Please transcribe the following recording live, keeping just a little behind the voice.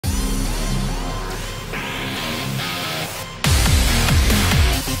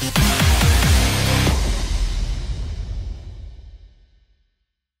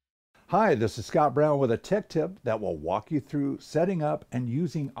Hi, this is Scott Brown with a tech tip that will walk you through setting up and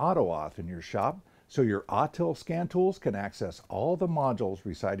using AutoAuth in your shop so your Autel scan tools can access all the modules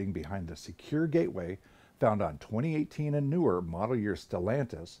residing behind the secure gateway found on 2018 and newer model year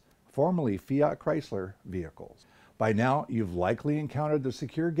Stellantis, formerly Fiat Chrysler, vehicles. By now, you've likely encountered the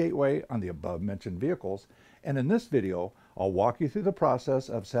secure gateway on the above-mentioned vehicles, and in this video, I'll walk you through the process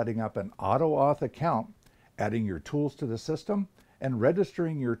of setting up an AutoAuth account, adding your tools to the system, and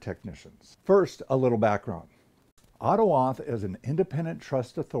registering your technicians. First, a little background. AutoAuth is an independent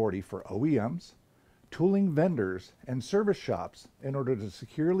trust authority for OEMs, tooling vendors, and service shops in order to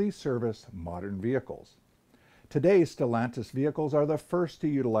securely service modern vehicles. Today, Stellantis vehicles are the first to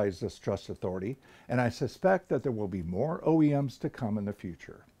utilize this trust authority, and I suspect that there will be more OEMs to come in the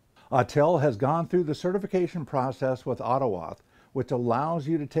future. Autel has gone through the certification process with AutoAuth, which allows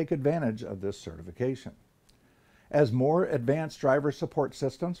you to take advantage of this certification. As more advanced driver support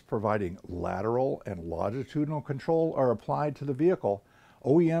systems providing lateral and longitudinal control are applied to the vehicle,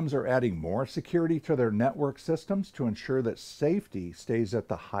 OEMs are adding more security to their network systems to ensure that safety stays at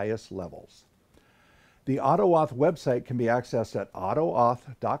the highest levels. The AutoAuth website can be accessed at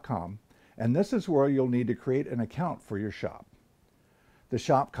autoauth.com, and this is where you'll need to create an account for your shop. The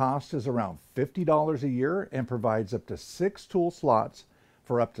shop cost is around $50 a year and provides up to 6 tool slots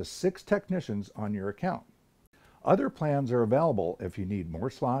for up to 6 technicians on your account. Other plans are available if you need more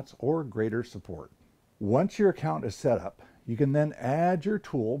slots or greater support. Once your account is set up, you can then add your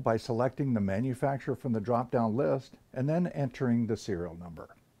tool by selecting the manufacturer from the drop-down list and then entering the serial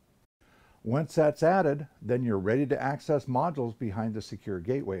number. Once that's added, then you're ready to access modules behind the secure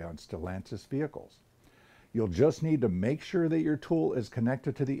gateway on Stellantis vehicles. You'll just need to make sure that your tool is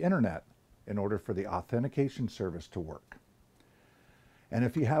connected to the internet in order for the authentication service to work. And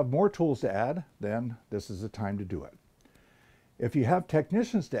if you have more tools to add, then this is the time to do it. If you have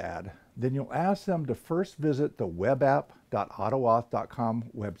technicians to add, then you'll ask them to first visit the webapp.autoauth.com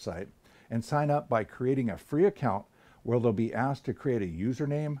website and sign up by creating a free account where they'll be asked to create a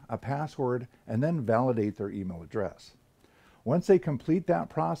username, a password, and then validate their email address. Once they complete that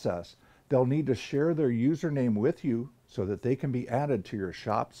process, they'll need to share their username with you so that they can be added to your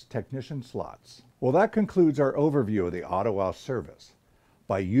shop's technician slots. Well, that concludes our overview of the AutoAuth service.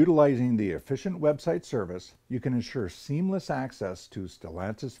 By utilizing the efficient website service, you can ensure seamless access to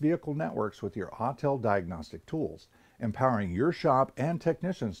Stellantis vehicle networks with your Autel diagnostic tools, empowering your shop and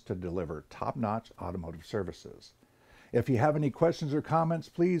technicians to deliver top-notch automotive services. If you have any questions or comments,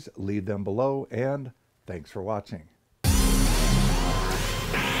 please leave them below, and thanks for watching.